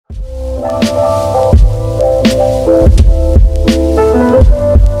Hi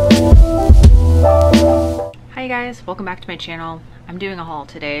guys, welcome back to my channel. I'm doing a haul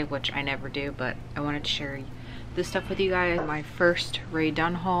today, which I never do, but I wanted to share this stuff with you guys. My first Rae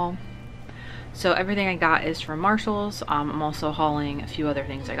Dunn haul. So everything I got is from Marshalls. I'm also hauling a few other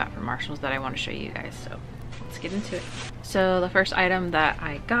things I got from Marshalls that I want to show you guys, so let's get into it. So the first item that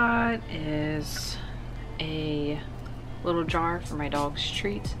I got is a little jar for my dog's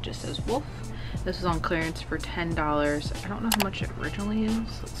treats. It just says Wolf. This was on clearance for $10. I don't know how much it originally is.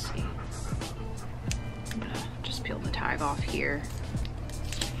 Let's see. I'm gonna just peel the tag off here.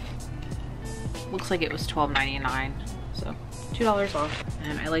 Looks like it was $12.99, so $2 off.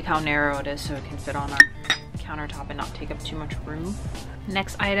 And I like how narrow it is so it can fit on our countertop and not take up too much room.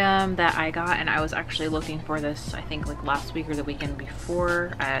 Next item that I got, and I was actually looking for this I think like last week or the weekend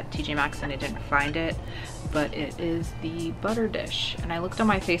before at TJ Maxx and I didn't find it, but it is the butter dish. And I looked on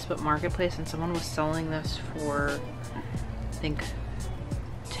my Facebook Marketplace and someone was selling this for I think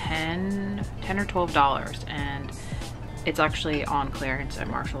 $10 or $12, and it's actually on clearance at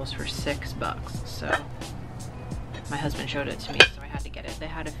Marshalls for $6. So my husband showed it to me, so I had to get it. They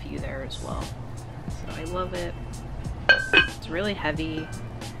had a few there as well, so I love it. It's really heavy,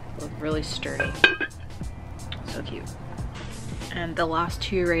 really sturdy, so cute. And the last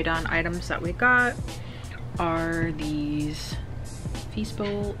two Rae Dunn items that we got are these feast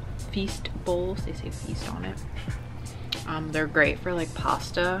bowls. They say feast on it. They're great for like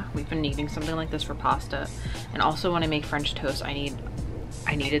pasta. We've been needing something like this for pasta, and also when I make French toast, I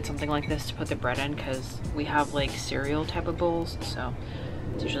needed something like this to put the bread in, because we have like cereal type of bowls, so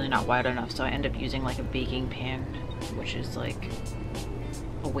it's usually not wide enough, so I end up using like a baking pan, which is like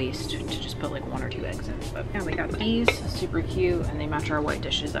a waste to just put like 1 or 2 eggs in. But yeah, we got these, super cute, and they match our white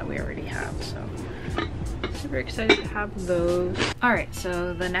dishes that we already have, so super excited to have those. All right,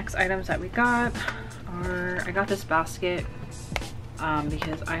 so the next items that we got are, I got this basket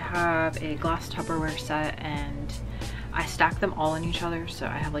because I have a glass Tupperware set and I stack them all in each other, so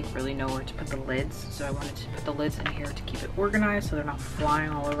I have like really nowhere to put the lids. So I wanted to put the lids in here to keep it organized so they're not flying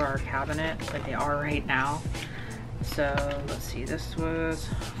all over our cabinet like they are right now. So let's see, this was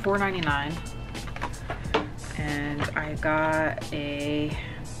 $4.99, and I got a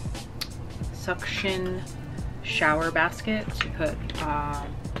suction shower basket to put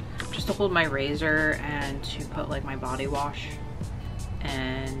just to hold my razor and to put like my body wash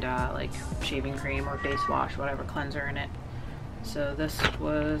and like shaving cream or face wash, whatever, cleanser in it. So this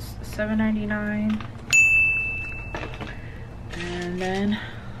was $7.99. And then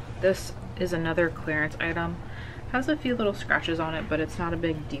this is another clearance item. Has a few little scratches on it, but it's not a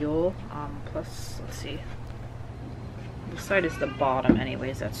big deal. Plus, let's see, this side is the bottom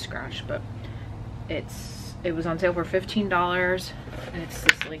anyways that's scratched, but it was on sale for $15, and it's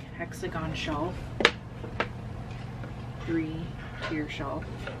this like hexagon shelf, 3-tier shelf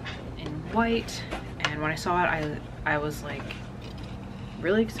in white. And when I saw it, I was like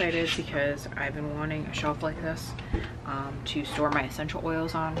really excited because I've been wanting a shelf like this to store my essential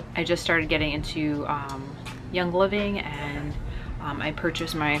oils on. I just started getting into Young Living, and I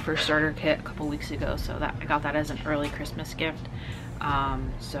purchased my first starter kit a couple weeks ago, so that I got that as an early Christmas gift.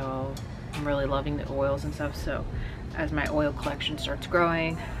 So I'm really loving the oils and stuff. So as my oil collection starts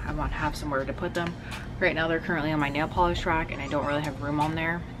growing, I want to have somewhere to put them. Right now they're currently on my nail polish rack and I don't really have room on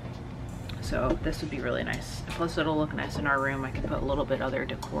there, so this would be really nice. Plus it'll look nice in our room. I can put a little bit other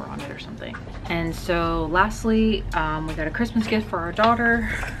decor on it or something. And so lastly, we got a Christmas gift for our daughter,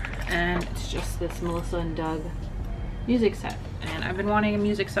 and it's just this Melissa and Doug music set. And I've been wanting a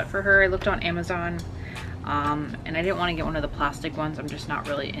music set for her. I looked on Amazon, and I didn't want to get one of the plastic ones. I'm just not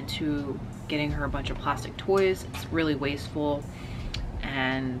really into getting her a bunch of plastic toys. It's really wasteful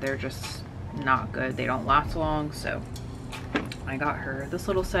and they're just not good. They don't last long. So I got her this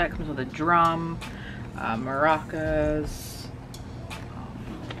little set. Comes with a drum, maracas,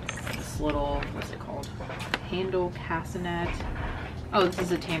 this little, what's it called, handle castanet. Oh, this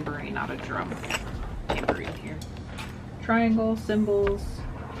is a tambourine, not a drum. Tambourine here. Triangle, cymbals,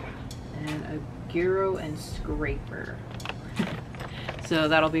 and a gyro and scraper. So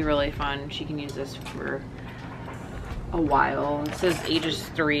that'll be really fun. She can use this for a while. It says ages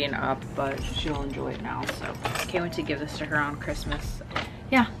 3 and up, but she'll enjoy it now. So can't wait to give this to her on Christmas.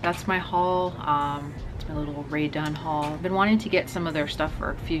 Yeah, that's my haul. It's my little Rae Dunn haul. I've been wanting to get some of their stuff for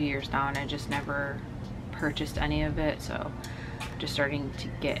a few years now, and I just never purchased any of it. So just starting to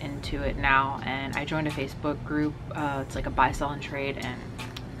get into it now. And I joined a Facebook group. It's like a buy, sell, and trade. And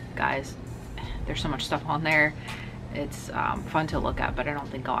guys, there's so much stuff on there. It's fun to look at, but I don't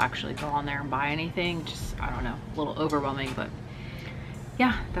think I'll actually go on there and buy anything. Just, I don't know, a little overwhelming. But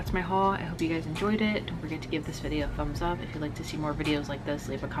yeah, that's my haul. I hope you guys enjoyed it. Don't forget to give this video a thumbs up. If you'd like to see more videos like this,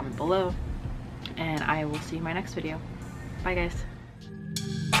 leave a comment below, and I will see you in my next video. Bye guys.